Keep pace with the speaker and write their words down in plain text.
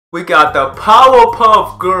We got the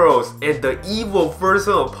Powerpuff Girls and the evil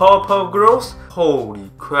version of Powerpuff Girls.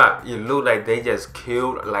 Holy crap, it looked like they just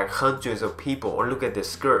killed like hundreds of people. Or look at the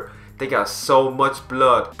skirt. They got so much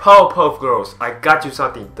blood. Powerpuff Girls, I got you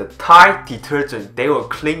something. The Tide detergent, they will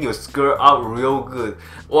clean your skirt out real good.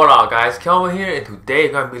 What up guys, Calvin here, and today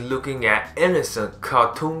I'm gonna be looking at innocent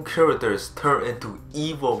cartoon characters turned into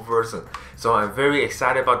evil version. So I'm very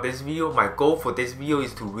excited about this video. My goal for this video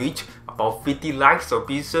is to reach about 50 likes, so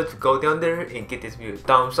be sure to go down there and get this video a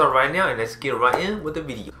thumbs up right now, and let's get right in with the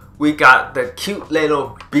video. We got the cute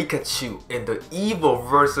little Pikachu and the evil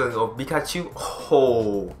version of Pikachu.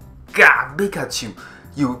 Oh God, Pikachu,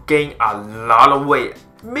 you gain a lot of weight.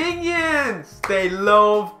 Minions, they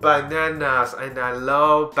love bananas, and I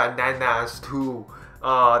love bananas too.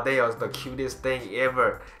 They are the cutest thing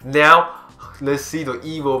ever. Now, let's see the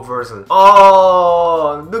evil version.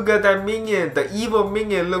 Oh, look at that minion. The evil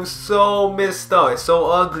minion looks so messed up. It's so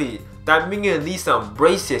ugly. That minion needs some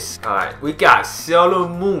braces. Alright, we got Sailor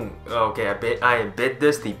Moon. Okay, I am a bit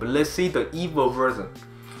dusty, but let's see the evil version.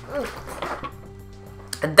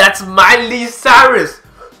 And that's Miley Cyrus.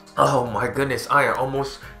 Oh my goodness, I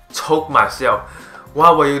almost choked myself.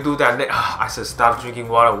 Why will you do that? I should stop drinking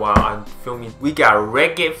water while I'm filming. We got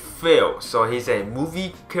Wreck-It Phil. So he's a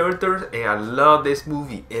movie character, and I love this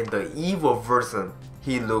movie. In the evil version,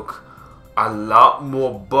 he look a lot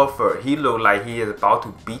more buffer. He look like he is about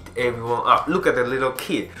to beat everyone up. Look at the little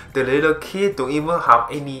kid. The little kid don't even have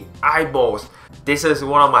any eyeballs. This is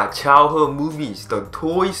one of my childhood movies, the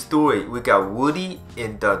Toy Story. We got Woody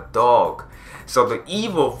and the dog. So the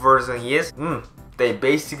evil version is, they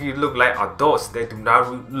basically look like adults. They do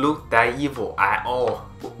not look that evil at all.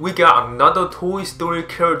 We got another Toy Story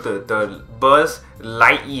character, the Buzz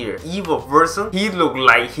Lightyear. Evil version, he looked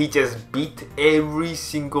like he just beat every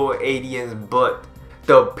single alien's butt.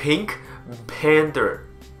 The Pink Panther.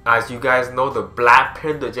 As you guys know, the Black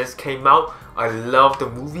Panther just came out. I love the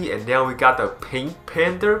movie, and now we got the Pink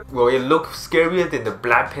Panther. Well, it looks scarier than the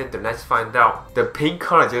Black Panther. Let's find out. The pink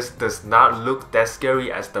color just does not look that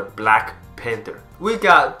scary as the Black Panther. We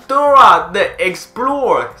got Dora the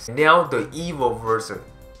Explorer. Now the evil version.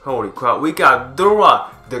 Holy crap, we got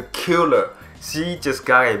Dora the Killer. She just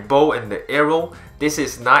got a bow and the arrow. This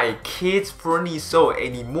is not a kids-friendly show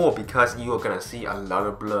anymore because you are gonna see a lot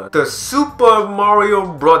of blood. The Super Mario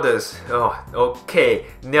Brothers. Oh, okay.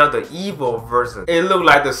 Now the evil version. It looked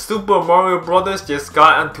like the Super Mario Brothers just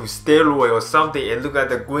got onto steroid or something. It looked like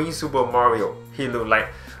the green Super Mario. He looked like,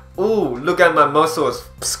 ooh, look at my muscles.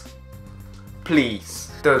 Psst.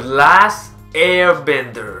 Please. The Last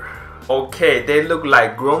Airbender. Okay, they look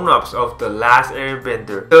like grown-ups of The Last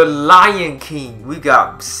Airbender. The Lion King. We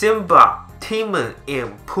got Simba, Timon,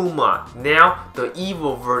 and Pumbaa. Now the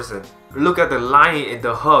evil version. Look at the lion and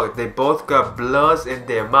the hog. They both got bloods in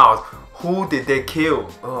their mouths. Who did they kill?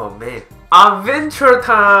 Oh man. Adventure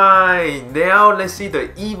time. Now let's see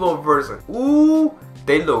the evil version. Ooh,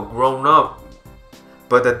 they look grown up.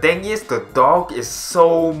 But the thing is, the dog is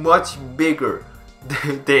so much bigger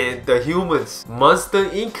than the humans. Monster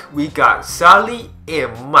Inc. We got Sally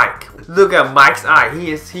and Mike. Look at Mike's eye.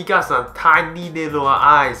 He got some tiny little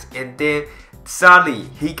eyes, and then Sally,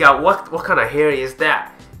 he got what kind of hair is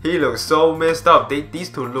that? He looks so messed up. These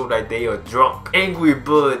two look like they are drunk. Angry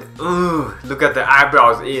Bird. Look at the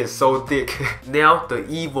eyebrows. It is so thick. Now the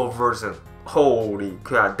evil version. Holy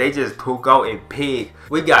crap, they just took out a pig.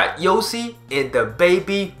 We got Yoshi and the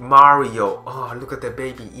baby Mario. Oh, look at the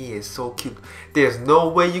baby, he is so cute. There's no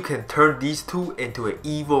way you can turn these two into an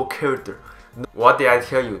evil character. What did I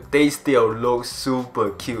tell you? They still look super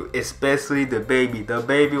cute, especially the baby. The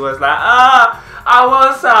baby was like, I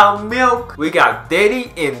want some milk. We got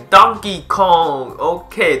Diddy and Donkey Kong.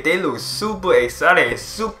 Okay, they look super excited and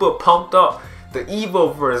super pumped up. The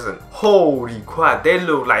evil version. Holy crap, they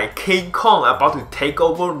look like King Kong about to take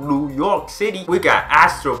over New York City. We got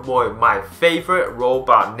Astro Boy, my favorite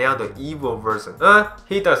robot. Now the evil version.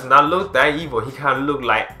 He does not look that evil. He kind of look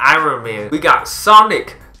like Iron Man. We got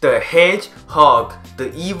Sonic the Hedgehog,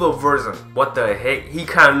 the evil version. What the heck? He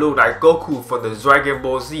kind of look like Goku from the Dragon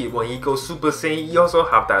Ball Z. When he goes Super Saiyan, he also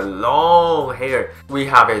have that long hair. We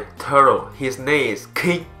have a turtle. His name is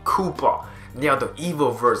King Koopa. Now the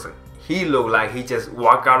evil version. He look like he just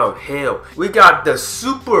walked out of hell. We got the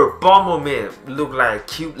Super Bomberman. Look like a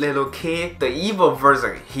cute little kid. The evil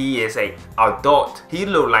version. He is a adult. He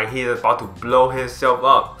look like he's about to blow himself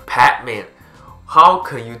up. Pac-Man. How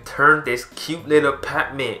can you turn this cute little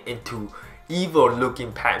Pac-Man into evil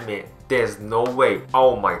looking Pac-Man? There's no way.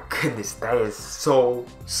 Oh my goodness, that is so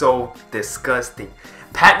disgusting.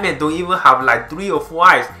 Pac-Man don't even have like 3 or 4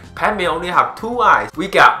 eyes. Pac-Man only have 2 eyes. We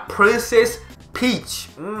got Princess Peach,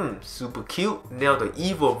 super cute. Now the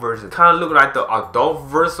evil version, kind of look like the adult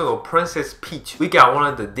version of Princess Peach. We got one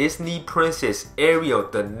of the Disney princess, Ariel,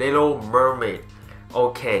 the Little Mermaid.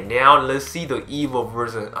 Okay, now let's see the evil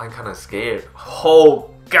version. I'm kind of scared. Oh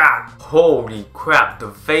God, holy crap, the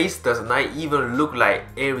face does not even look like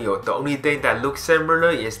Ariel. The only thing that looks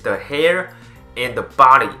similar is the hair and the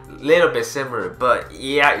body, little bit similar, but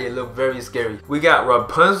yeah, it looked very scary. We got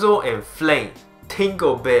Rapunzel and Flame,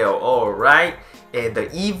 Tinkerbell, alright, and the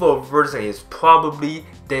evil version is probably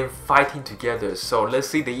them fighting together. So let's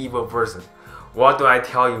see the evil version. What do I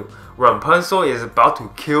tell you? Rapunzel is about to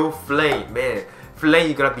kill Flame, man. Flame,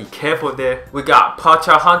 you gotta be careful there. We got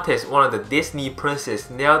Pocahontas, one of the Disney princess,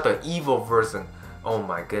 now the evil version. Oh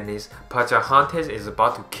my goodness, Pocahontas is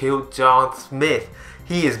about to kill John Smith.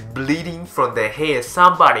 He is bleeding from the head.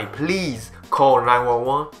 Somebody please call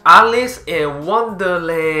 911. Alice in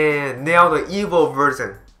Wonderland, now the evil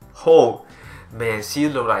version. Oh man, she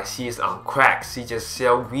look like she's on crack. She just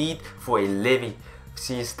sell weed for a living.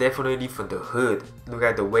 She's definitely from the hood. Look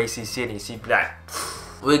at the way she's sitting. She black.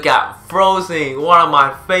 We got Frozen, one of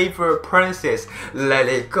my favorite princess. Let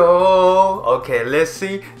it go. Okay, let's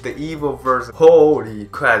see the evil version. Holy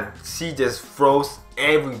crap, she just froze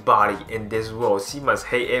everybody in this world. She must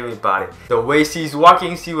hate everybody. The way she's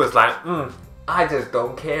walking, she was like, I just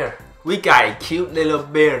don't care. We got a cute little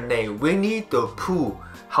bear named Winnie the Pooh.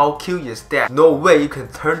 How cute is that? No way you can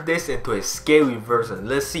turn this into a scary version.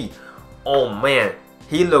 Let's see. Oh man,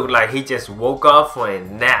 he looked like he just woke up from a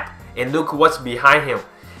nap. And look what's behind him,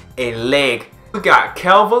 a leg. We got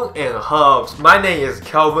Calvin and Hobbes. My name is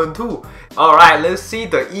Calvin too. Alright, let's see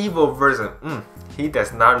the evil version. He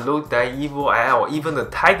does not look that evil at all. Even the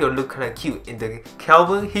tiger look kinda cute. In the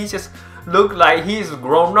Calvin, he just look like he's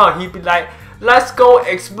grown up. He be like, let's go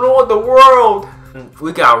explore the world.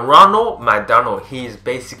 We got Ronald McDonald. He is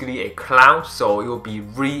basically a clown, so it will be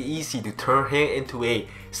really easy to turn him into a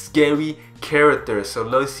scary character. So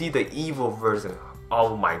let's see the evil version.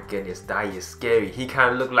 Oh my goodness, that is scary. He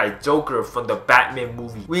kind of look like Joker from the Batman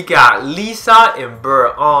movie. We got Lisa and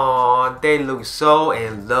Bert. Oh, they look so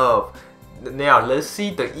in love. Now let's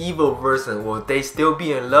see the evil version. Will they still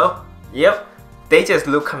be in love? Yep. They just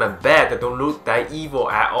look kind of bad. They don't look that evil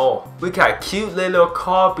at all. We got cute little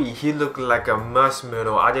Corby. He look like a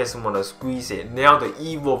marshmallow. I just want to squeeze it. Now the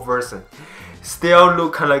evil version. Still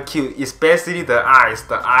look kind of cute, especially the eyes.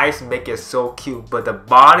 The eyes make it so cute, but the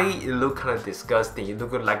body, it look kind of disgusting. It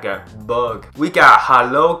look like a bug. We got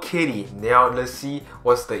Hello Kitty. Now let's see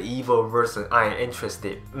what's the evil version. I am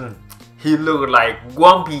interested. He look like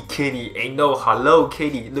Grumpy Kitty. Ain't no Hello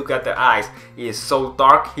Kitty. Look at the eyes. It's so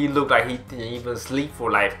dark. He look like he didn't even sleep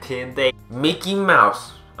for like 10 days. Mickey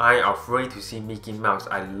Mouse. I am afraid to see Mickey Mouse.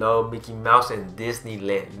 I love Mickey Mouse in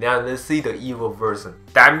Disneyland. Now let's see the evil version.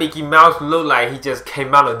 That Mickey Mouse look like he just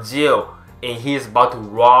came out of jail and he is about to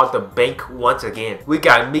rob the bank once again. We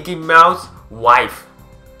got Mickey Mouse wife.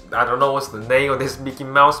 I don't know what's the name of this Mickey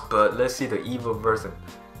Mouse, but let's see the evil version.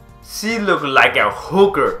 She look like a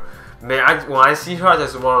hooker. Man, when I see her, I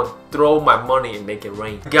just want to throw my money and make it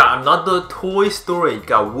rain. Got another Toy Story.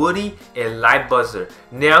 Got Woody and Lightbuzzer.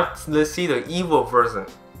 Now let's see the evil version.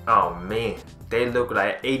 Oh man, they look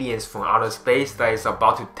like aliens from outer space that is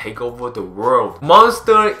about to take over the world.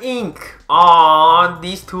 Monster Inc. Aww,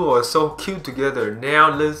 these two are so cute together. Now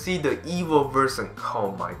let's see the evil version.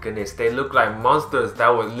 Oh my goodness, they look like monsters that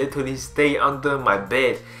would literally stay under my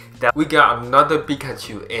bed. We got another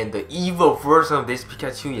Pikachu, and the evil version of this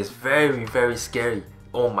Pikachu is very, very scary.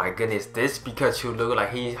 Oh my goodness, this Pikachu looks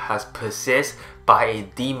like he has possessed by a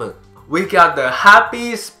demon. We got the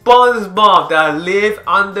happy Spongebob that live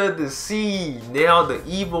under the sea. Now the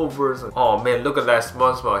evil version. Oh man, look at that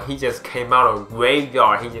Spongebob. He just came out of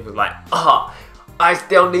graveyard. He just was like, I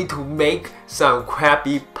still need to make some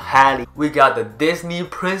Krabby Patty. We got the Disney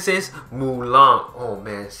princess Mulan. Oh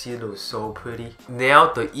man, she looks so pretty.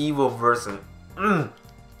 Now the evil version.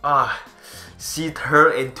 She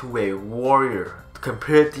turned into a warrior.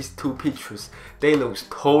 Compare these two pictures, they look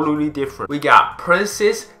totally different. We got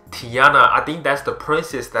Princess Tiana. I think that's the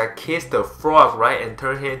princess that kissed the frog, right, and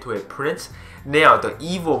turned him into a prince. Now the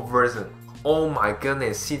evil version. Oh my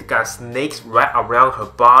goodness, she got snakes right around her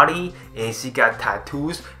body, and she got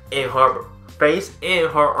tattoos in her face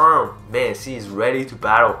and her arm. Man, she is ready to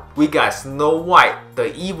battle. We got Snow White,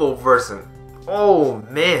 the evil version. Oh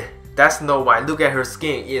man, that's Snow White. Look at her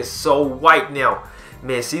skin, it's so white now.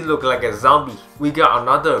 Man, she look like a zombie. We got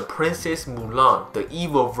another Princess Mulan, the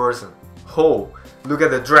evil version. Oh, look at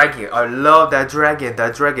the dragon. I love that dragon.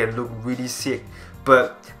 That dragon look really sick.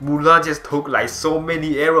 But Mulan just took like so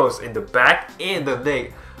many arrows in the back and the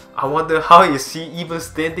leg. I wonder how is she even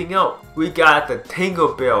standing up. We got the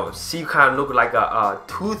Tinkerbell. She kind of look like a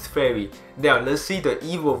tooth fairy. Now let's see the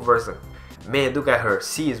evil version. Man, look at her.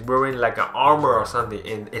 She is wearing like an armor or something,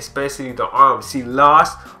 and especially the arm. She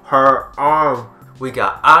lost her arm. We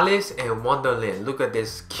got Alice in Wonderland. Look at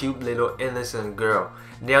this cute little innocent girl.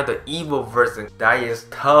 Now the evil version. That is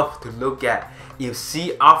tough to look at. If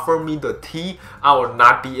she offered me the tea, I would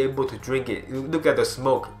not be able to drink it. Look at the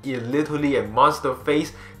smoke. It's literally a monster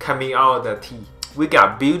face coming out of the tea. We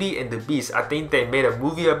got Beauty and the Beast. I think they made a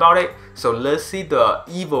movie about it. So let's see the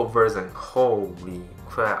evil version. Holy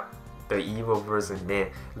crap. The evil version, man.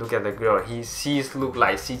 Look at the girl. She's look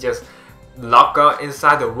like she just locked up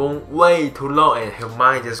inside the room way too long, and her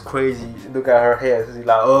mind just crazy. Look at her hair. She's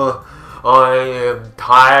like, oh, I am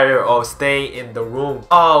tired of staying in the room.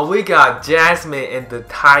 Oh, we got Jasmine and the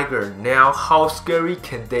tiger. Now, how scary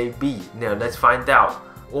can they be? Now, let's find out.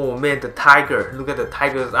 Oh man, the tiger. Look at the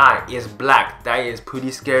tiger's eye. It's black. That is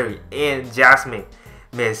pretty scary. And Jasmine,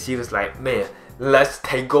 man, she was like, man, let's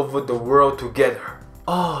take over the world together.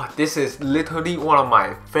 Oh, this is literally one of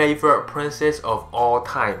my favorite princess of all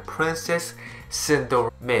time. Princess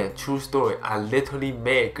Cinderella. Man, true story. I literally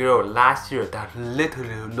met a girl last year that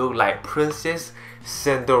literally looked like Princess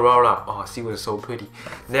Cinderella. Oh, she was so pretty.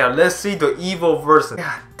 Now let's see the evil version.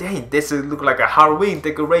 God dang, this look like a Halloween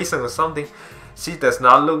decoration or something. She does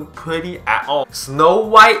not look pretty at all. Snow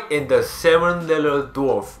White and the Seven Little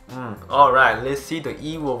Dwarfs. Alright, let's see the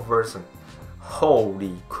evil version.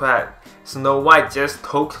 Holy crap. Snow White just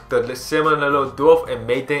took the seven little dwarf and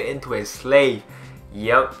made them into a slave.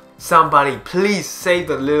 Yep. Somebody please save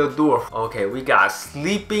the little dwarf. Okay, we got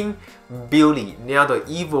Sleeping Beauty. Now the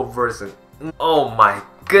evil version. Oh my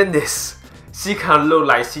goodness. She can look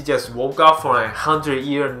like she just woke up from a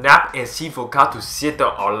 100-year nap and she forgot to set the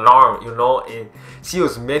alarm, you know, and she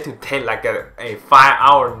was meant to take like a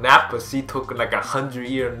 5-hour nap, but she took like a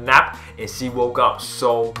 100-year nap and she woke up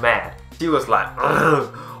so mad. She was like,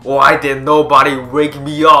 why did nobody wake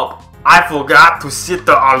me up? I forgot to set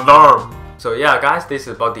the alarm. So yeah guys, this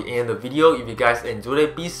is about the end of the video. If you guys enjoyed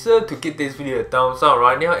it, be sure to give this video a thumbs up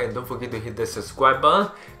right now and don't forget to hit the subscribe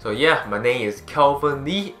button. So yeah, my name is Calvin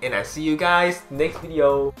Lee and I see you guys next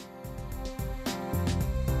video.